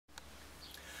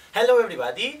Hello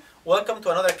everybody, welcome to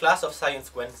another class of Science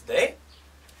Wednesday.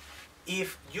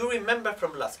 If you remember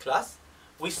from last class,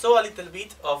 we saw a little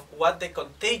bit of what the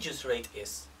contagious rate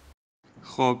is.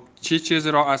 خب چی چیز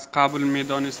را از قبل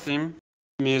می‌دانستیم؟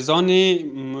 میزان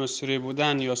مسری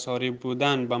بودن یا ساری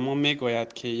بودن به ما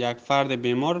میگوید که یک فرد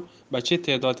بیمار به چه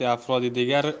تعداد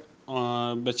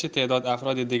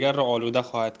افراد دیگر را آلوده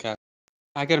خواهد کرد.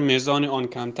 اگر میزان آن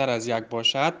کمتر از یک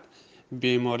باشد،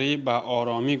 بیماری به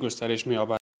آرامی گسترش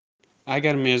می‌یابد.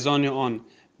 اگر میزان آن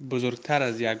بزرگتر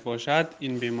از یک باشد،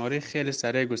 این بیماری خیلی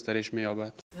سریع گسترش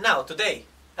می‌یابد. Now today,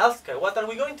 Elska, what are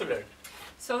we going to learn?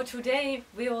 So today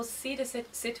we will see the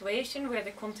situation where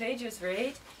the contagious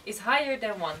rate is higher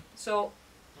than 1. So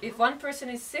if one person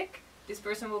is sick, this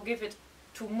person will give it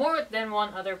to more than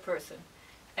one other person.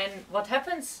 And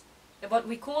what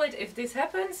we call it, if this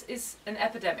happens, is an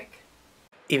epidemic.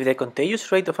 If the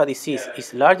contagious rate of a disease is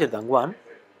larger than 1,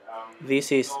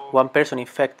 this is one person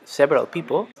infect several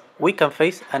people, we can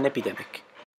face an epidemic.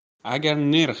 اگر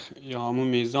نرخ یا همون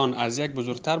میزان از یک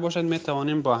بزرگتر باشد،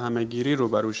 میتوانیم با همه‌گیری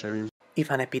روبرو شویم. If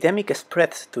an epidemic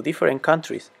spreads to different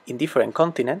countries in different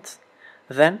continents,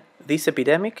 then this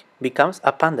epidemic becomes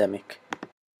a pandemic.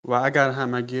 و اگر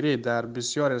همه‌گیری در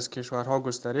بسیار از کشورها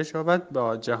گسترش یابد،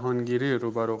 با جهانگیری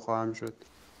روبرو خواهم شد.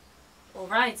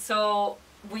 Alright, so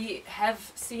we have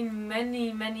seen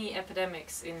many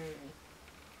epidemics in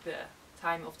the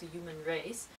time of the human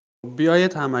race.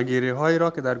 بیایید همه‌گیری هایی را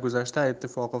که در گذشته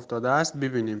اتفاق افتاده است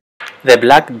ببینیم. The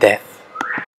Black Death.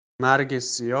 مرگ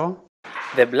سیاه.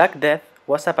 The Black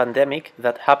Death was a pandemic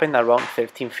that happened around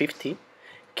 1350,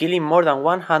 killing more than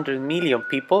 100 million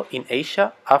people in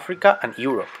Asia, Africa and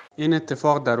Europe. این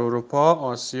اتفاق در اروپا،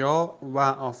 آسیا و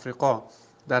آفریقا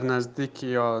در نزدیک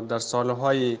یا در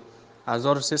سالهای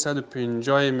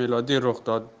 1350 میلادی رخ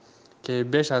داد که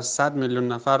بیش از 100 میلیون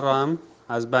نفر را هم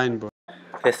از بین برد.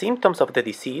 The symptoms of the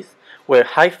disease were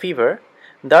high fever,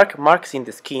 dark marks in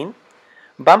the skin,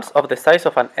 bumps of the size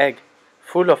of an egg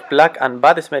full of black and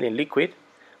bad-smelling liquid,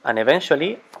 and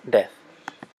eventually death.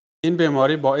 این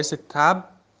بیماری باعث تب،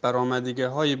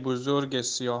 برآمدگی‌های بزرگ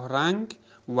سیاه رنگ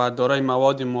و دارای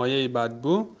مواد مایع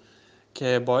بدبو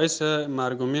که باعث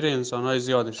مرگ و میر انسان‌های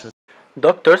زیاد شد.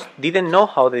 Doctors didn't know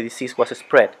how the disease was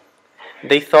spread.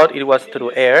 They thought it was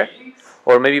through air,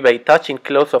 or maybe by touching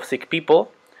clothes of sick people,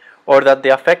 or that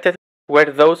the affected were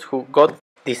those who got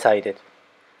decided.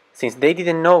 Since they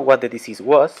didn't know what the disease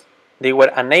was, they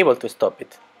were unable to stop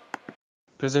it.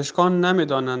 پزشکان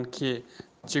نمی‌دانند که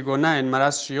چگونه این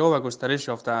مرض شیوع و گسترش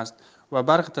یافته است و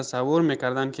برخی تصور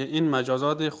می‌کردند که این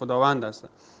مجازات خداوند است.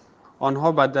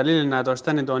 آنها به دلیل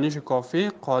نداشتن دانش کافی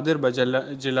قادر به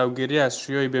جلوگیری از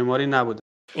شیوع بیماری نبودند.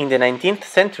 In the 19th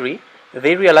century,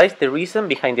 they realized the reason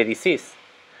behind the disease,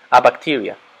 a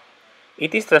bacteria.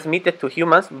 It is transmitted to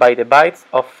humans by the bites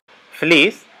of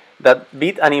fleas that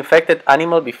bit an infected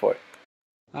animal before.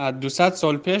 200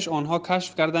 سال پیش آنها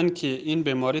کشف کردند که این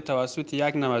بیماری توسط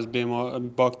یک نوع از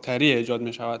باکتری ایجاد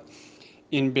می شود.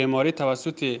 این بیماری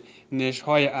توسط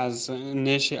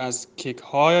نیش از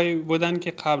کیک‌های بودند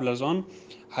که قبل از آن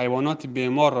حیوانات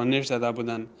بیمار را نیش زده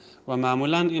بودند و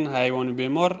معمولاً این حیوان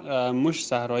بیمار موش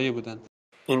صحرایی بودند.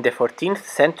 In the 14th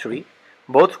century,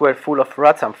 boats were full of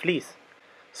rats and fleas.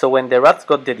 So when the rats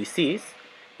got the disease,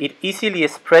 it easily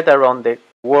spread around the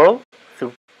world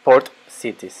through port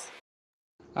cities.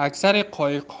 اکثر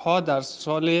قایق‌ها در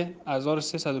سال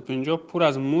 1350 پر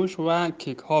از موش و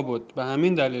کیک‌ها بود. به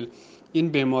همین دلیل این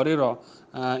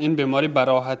بیماری به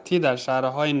راحتی در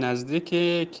شهرهای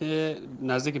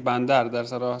نزدیک بندر در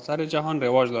سراسر جهان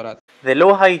رواج دارد. The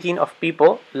low hygiene of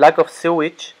people, lack of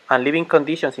sewage, and living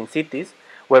conditions in cities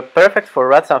were perfect for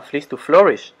rats and fleas to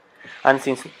flourish. And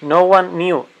since no one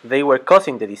knew they were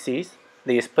causing the disease,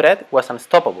 the spread was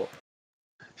unstoppable.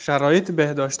 شرایط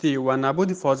بهداشتی و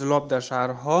نبود فاضلاب در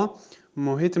شهرها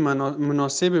محیط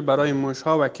مناسبی برای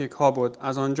موش‌ها و کیک‌ها بود.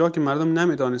 از آنجا که مردم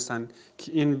نمی‌دانستند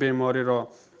که این بیماری را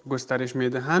گسترش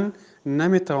می‌دهند،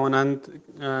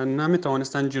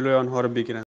 نمی‌توانستند جلوی آنها را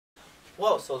بگیرند.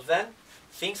 Wow, so then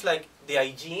things like the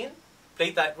hygiene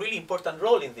played a really important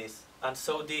role in this. And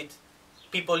so did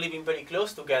people living very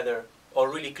close together or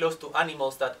really close to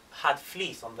animals that had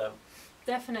fleas on them.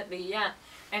 Definitely, yeah.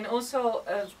 And also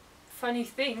a funny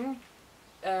thing,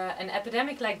 an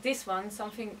epidemic like this one,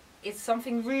 it's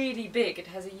something really big. It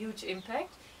has a huge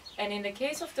impact. And in the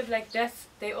case of the Black Death,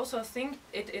 they also think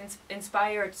it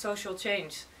inspired social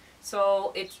change. So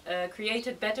it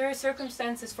created better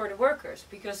circumstances for the workers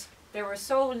because there were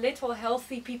so little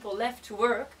healthy people left to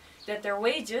work that their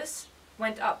wages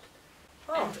went up.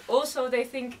 Oh. And also they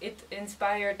think it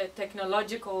inspired the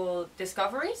technological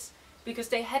discoveries because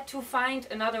they had to find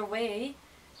another way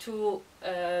to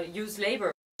use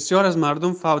labor. بسیار از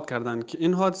مردم فوت کردند که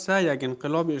این حادثه یک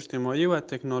انقلاب اجتماعی و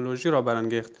تکنولوژی را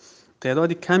برانگیخت.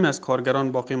 تعدادی کمی از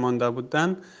کارگران باقی مانده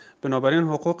بودند، بنابراین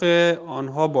حقوق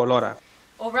آنها بالا رفت.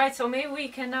 Alright, so maybe we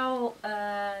can now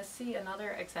see another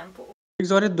example.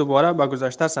 بگذارید دوباره به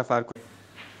گذشته سفر کنیم.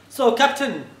 So,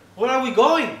 Captain, where are we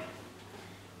going?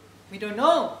 We don't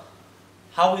know.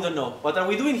 How we don't know? What are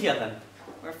we doing here then?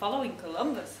 We're following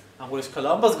Columbus. And where is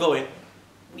Columbus going?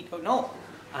 We don't know.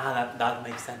 That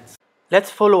makes sense.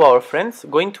 Let's follow our friends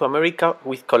going to America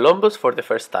with Columbus for the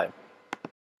first time.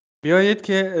 بیایید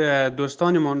که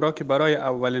دوستانمان را که برای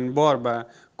اولین بار به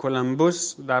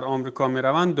کولومبوس در آمریکا می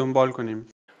روند دنبال کنیم.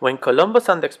 When Columbus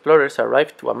and the explorers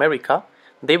arrived to America,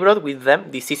 they brought with them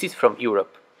diseases from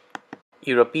Europe.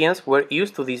 Europeans were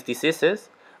used to these diseases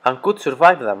and could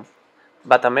survive them,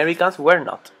 but Americans were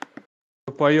not.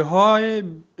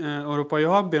 اروپایی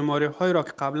ها بیماری هایی را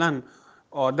که قبلا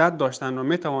عادت داشتند و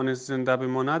می توانست زنده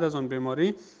بماند از آن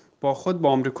بیماری با خود به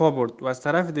آمریکا برد و از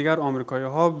طرف دیگر آمریکایی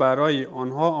ها برای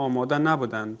آنها آماده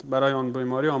نبودند، برای آن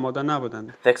بیماری آماده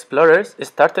نبودند. The explorers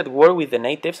started war with the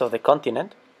natives of the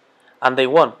continent, and they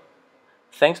won,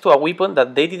 thanks to a weapon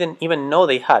that they didn't even know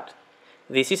they had.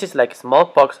 Diseases like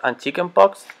smallpox and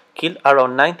chickenpox killed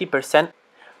around 90%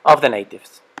 of the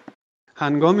natives.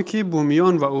 هنگامی که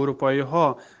بومیان و اروپایی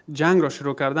ها جنگ را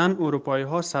شروع کردند، اروپایی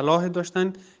ها سلاحی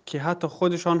داشتند که حتی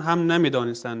خودشان هم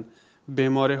نمی‌دانستند.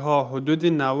 بیماری ها حدود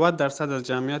 90% از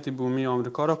جمعیت بومی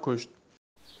آمریکا را کشت.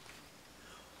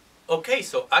 Okay,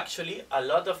 so actually a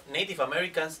lot of Native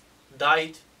Americans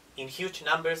died in huge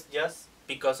numbers just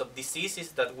because of diseases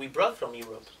that we brought from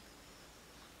Europe.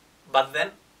 But then,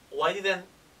 why didn't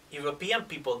European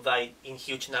people die in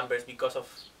huge numbers because of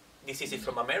diseases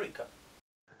from America?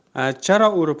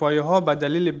 چرا اروپایی ها به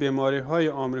دلیل بیماری های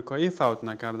آمریکایی فوت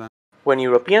نکردند؟ When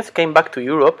Europeans came back to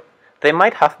Europe, they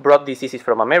might have brought diseases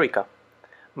from America,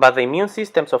 but the immune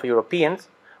systems of Europeans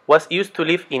was used to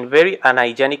live in very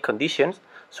unhygienic conditions,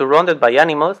 surrounded by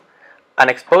animals and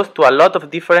exposed to a lot of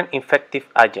different infective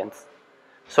agents.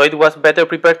 So it was better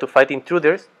prepared to fight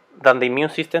intruders than the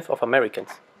immune systems of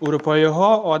Americans. اروپایی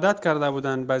ها عادت کرده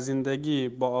بودند به زندگی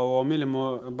با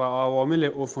عوامل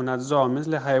عفونتزا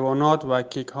مثل حیوانات و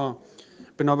کیک ها.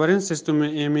 بنابراین سیستم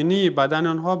ایمنی بدن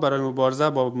آنها برای مبارزه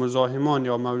با مزاحمان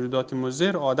یا موجودات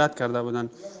مضر عادت کرده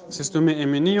بودند. سیستم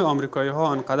ایمنی آمریکایی ها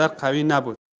آنقدر قوی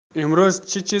نبود. امروز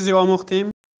چه چیزی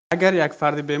آموختیم؟ اگر یک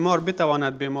فرد بیمار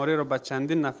بتواند بیماری را به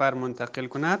چندین نفر منتقل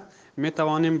کند، می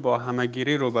توانیم با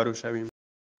همه‌گیری روبرو شویم.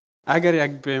 اگر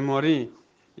یک بیماری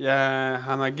یا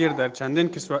همه‌گیر در چندین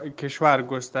کشور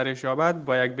گسترش یابد،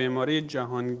 با یک بیماری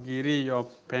جهانگیری یا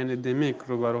اپیدمیک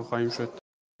روبرو خواهیم شد.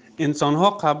 انسان‌ها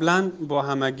قبلا با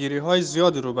همه‌گیری‌های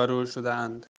زیاد روبرو شده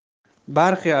اند.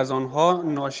 برخی از آنها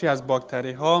ناشی از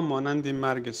باکتری‌ها مانند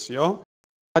مرگ سیاه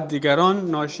و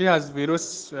دیگران ناشی از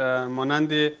ویروس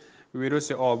مانند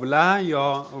ویروس آبله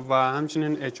یا و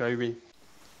همچنین HIV.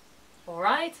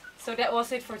 Alright, so that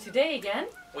was it for today again.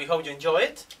 We hope you enjoy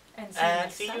it And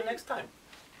and see you time. next time.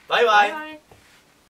 Bye bye. Bye.